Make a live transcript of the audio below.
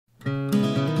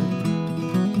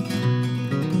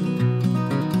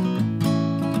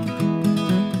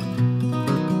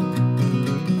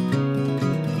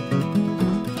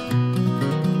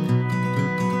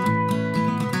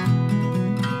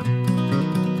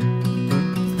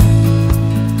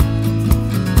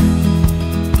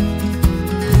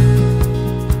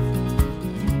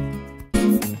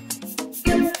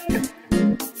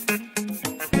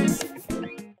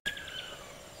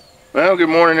Well, good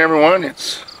morning, everyone.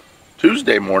 It's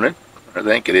Tuesday morning, I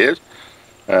think it is.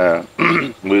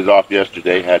 We was off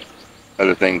yesterday, had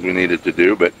other things we needed to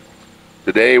do, but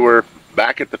today we're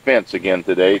back at the fence again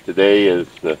today. Today is,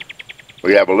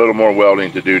 we have a little more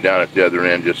welding to do down at the other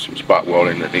end, just some spot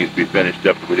welding that needs to be finished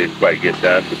up that we didn't quite get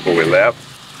done before we left.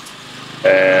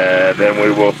 And then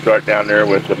we will start down there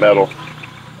with the metal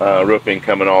roofing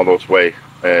coming all those way.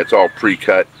 It's all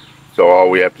pre-cut, so all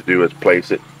we have to do is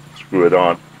place it, screw it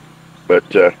on.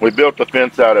 But we built the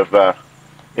fence out of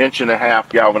 1.5-inch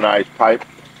galvanized pipe,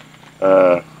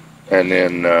 and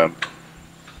then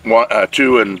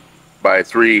 2 by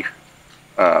 3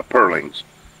 purlings.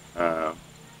 So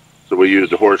we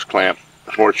used a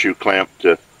horseshoe clamp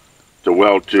to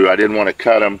weld to. I didn't want to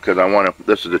cut them because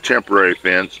this is a temporary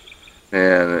fence,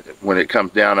 and when it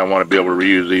comes down, I want to be able to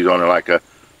reuse these on like a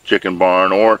chicken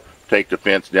barn, or take the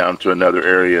fence down to another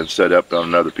area and set up on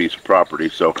another piece of property.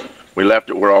 So we left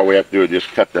it where all we have to do is just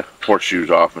cut the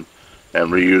horseshoes off and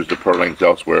reuse the purlings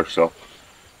elsewhere. So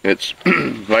it's,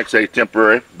 like I say,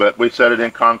 temporary, but we set it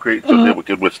in concrete so that we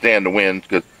could withstand the wind,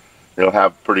 because it'll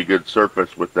have pretty good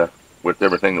surface with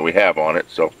everything that we have on it.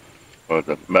 So with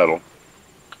the metal.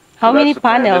 How many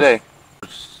panels? Today.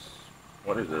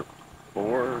 What is it?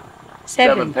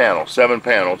 7 panels. 7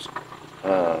 panels.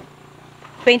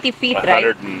 20 feet,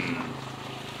 right?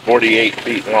 148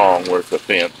 feet long worth of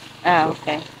fence. Ah,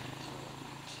 okay.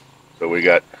 So we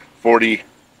got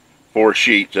 44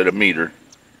 sheets at a meter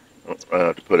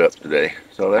to put up today.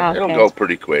 So that it'll go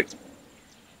pretty quick.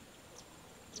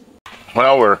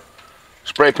 Well, we're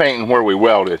spray painting where we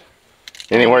welded.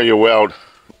 Anywhere you weld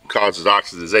causes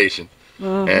oxidization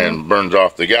and burns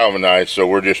off the galvanized, so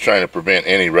we're just trying to prevent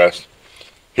any rust.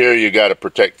 Here you got to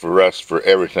protect for rust for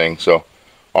everything, so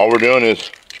all we're doing is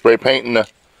spray painting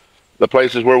the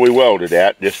places where we welded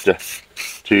at, just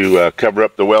to cover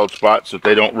up the weld spots so that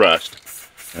they don't rust.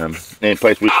 Any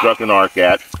place we struck an arc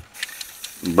at,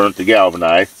 burnt the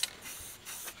galvanized.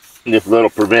 Just a little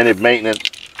preventive maintenance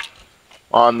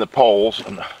on the poles.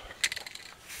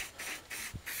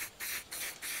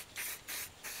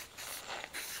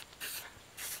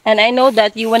 And I know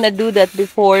that you want to do that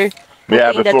before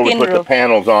before we put the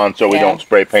panels on, so we don't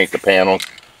spray paint the panels.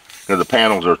 Because the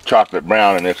panels are chocolate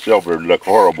brown and this silver would look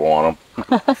horrible on them.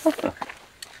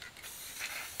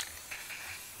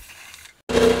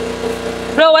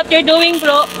 Bro, what you're doing,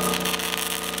 bro?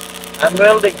 I'm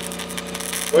welding.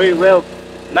 Re-weld.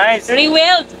 Nice.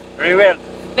 Re-weld. Re-weld.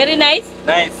 Very nice.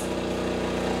 Nice.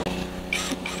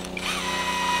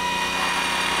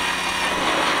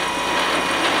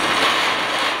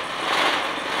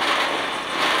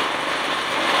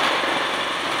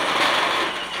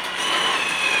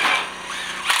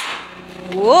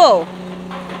 Whoa.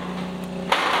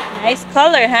 Nice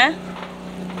color, huh?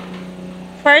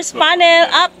 First panel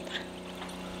up.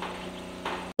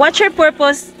 What's your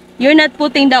purpose? You're not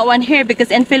putting that one here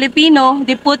because in Filipino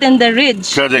they put in the ridge.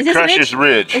 Because it crushes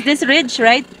ridge. Is this ridge,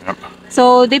 right? Yep.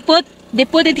 So they put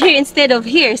it here instead of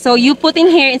here. So you put in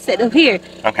here instead of here.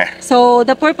 Okay. So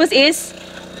the purpose is?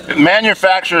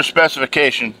 Manufacturer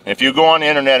specification. If you go on the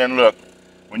internet and look,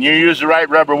 when you use the right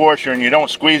rubber washer and you don't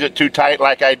squeeze it too tight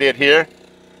like I did here,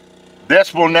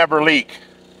 this will never leak.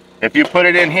 If you put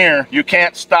it in here, you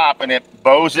can't stop, and it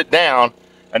bows it down,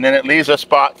 and then it leaves a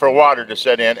spot for water to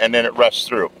set in, and then it rusts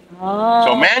through. Oh.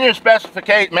 So manufacturer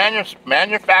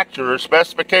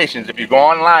specifications, if you go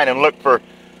online and look for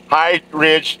high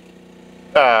ridge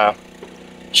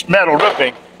metal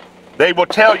roofing, they will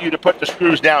tell you to put the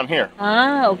screws down here.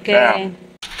 Ah, okay.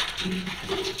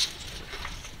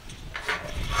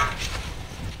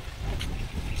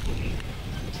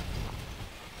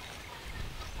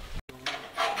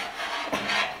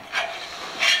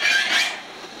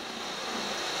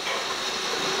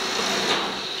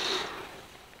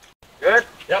 Good?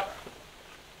 Yep.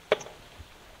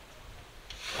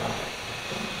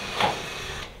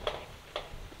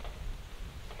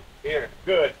 Here.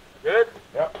 Good. Good?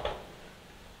 Yep.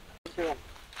 Try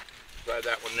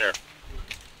that one there.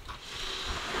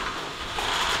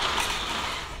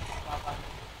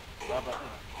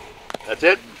 That's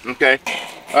it? Okay.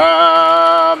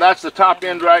 That's the top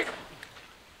end right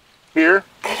here.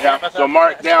 Yeah. So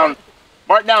mark down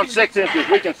 6 inches.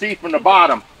 We can see from the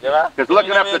bottom. Because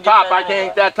looking up the top, I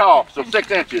can't that tall. So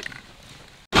 6 inches.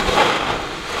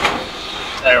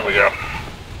 There we go.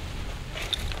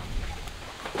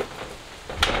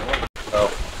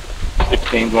 So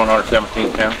 16 going on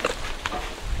 17 pounds.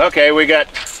 Okay, we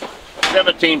got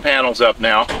 17 panels up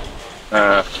now.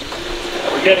 We're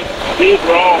getting, these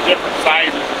are all different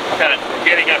sizes. Kind of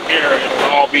getting up here,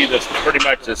 it'll all be pretty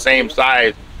much the same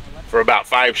size for about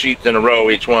 5 sheets in a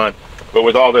row each one. but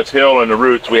with all this hill and the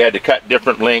roots, we had to cut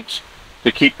different lengths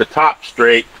to keep the top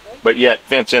straight, but yet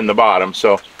fence in the bottom.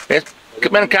 So it's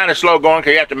been kind of slow going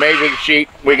because you have to measure the sheet.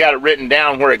 We got it written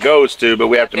down where it goes to, but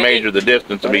we have to measure the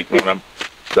distance of each one of them.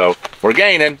 So we're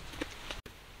gaining.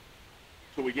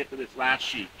 So we get to this last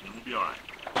sheet, and we'll be all right.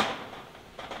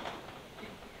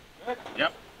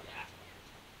 Yep.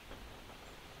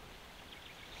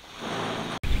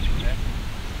 Okay.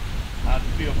 How's it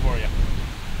feel for you?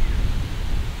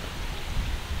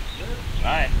 All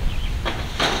right.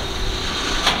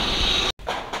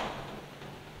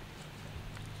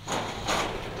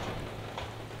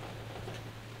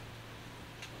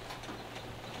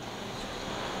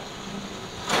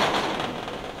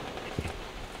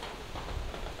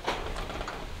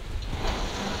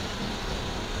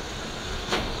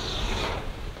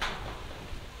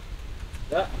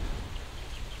 Yeah.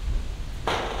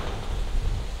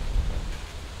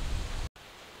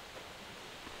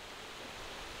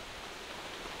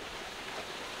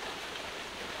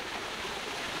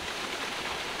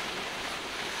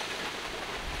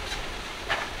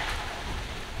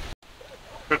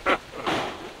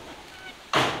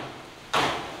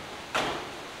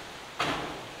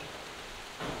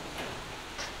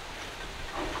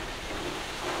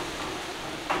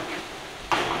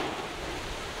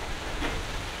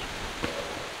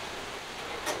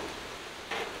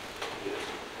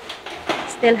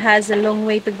 Still has a long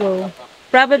way to go.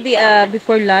 Probably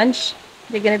before lunch,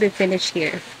 they're gonna be finished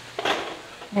here.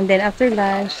 And then after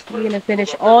lunch, we're gonna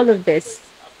finish all of this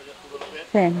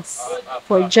fence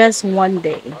for just one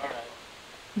day.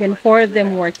 Then 4 of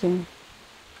them working.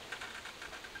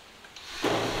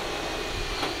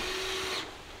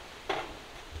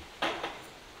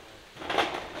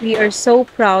 We are so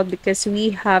proud because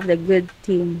we have the good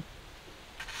team.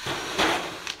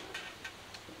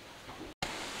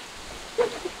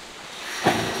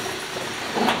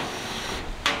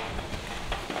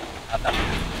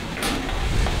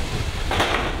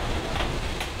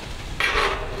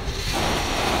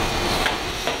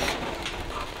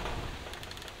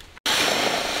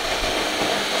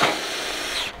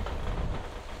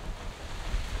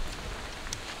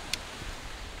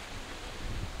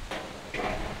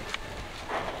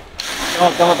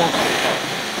 Come on.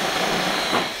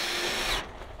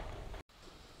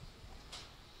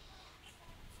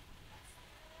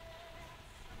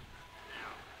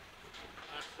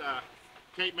 That's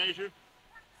tape measure.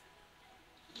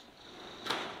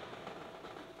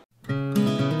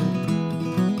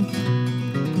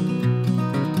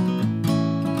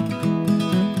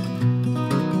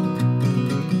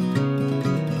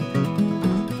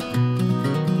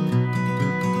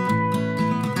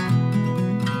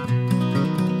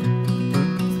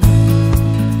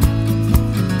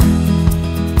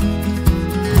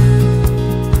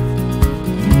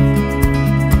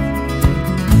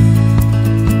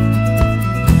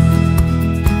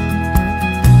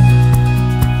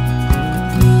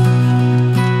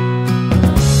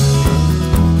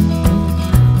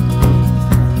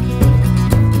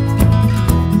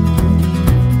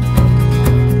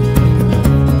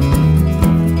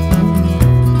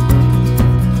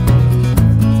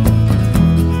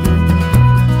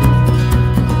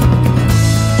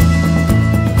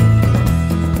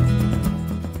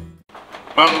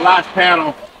 Well, the last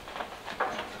panel,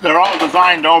 they're all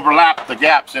designed to overlap the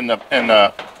gaps in the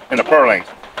purlings.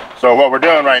 So what we're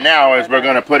doing right now is we're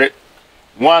going to put it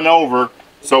one over.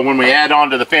 So when we add on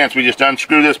to the fence, we just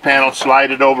unscrew this panel, slide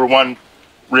it over one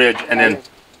ridge, and then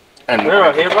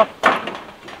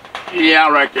yeah,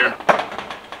 right there.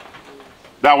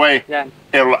 That way,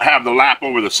 it'll have the lap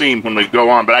over the seam when we go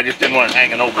on. But I just didn't want it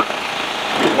hanging over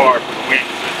too far for the wind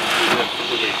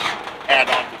when we add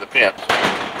on to the fence.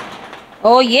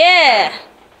 Oh yeah!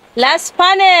 Last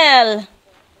panel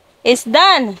is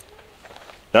done.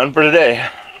 Done for today.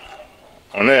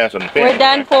 On this, on the fence. We're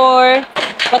done for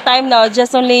what time now?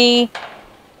 Just only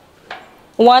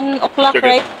 1 o'clock,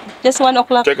 right? Just 1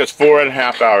 o'clock. Took us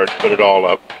 4.5 hours to put it all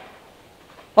up.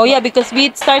 Oh yeah, because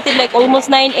we started like almost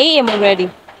 9 a.m. already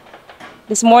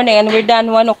this morning, and we're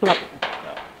done 1 o'clock.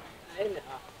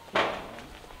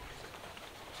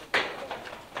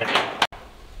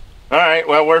 All right,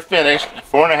 well, we're finished.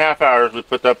 4.5 hours we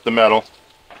put up the metal,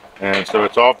 and so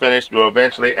it's all finished. We'll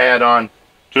eventually add on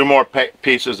 2 more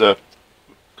pieces of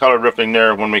colored roofing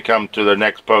there when we come to the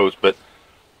next post, but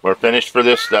we're finished for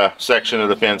this section of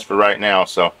the fence for right now.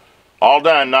 So all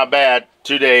done, not bad.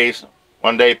 2 days,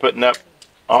 1 day putting up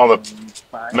all the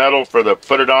metal for the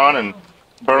put it on and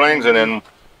purlings, and then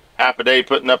half a day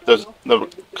putting up the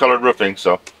colored roofing.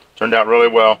 So turned out really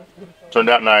well, turned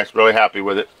out nice, really happy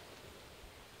with it.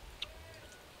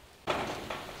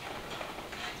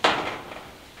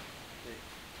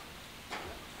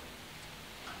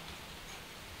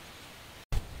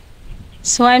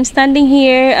 So I'm standing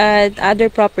here at other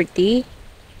property,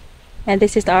 and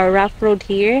this is our rough road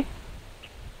here.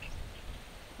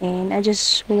 And I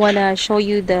just wanna show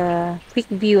you the quick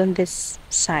view on this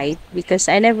side because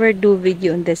I never do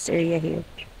video in this area here.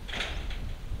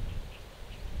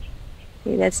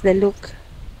 Okay, that's the look.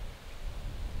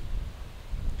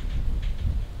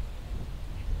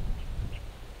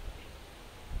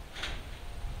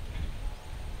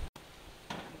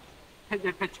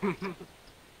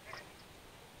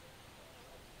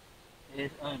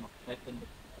 Yes, ano,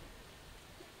 second.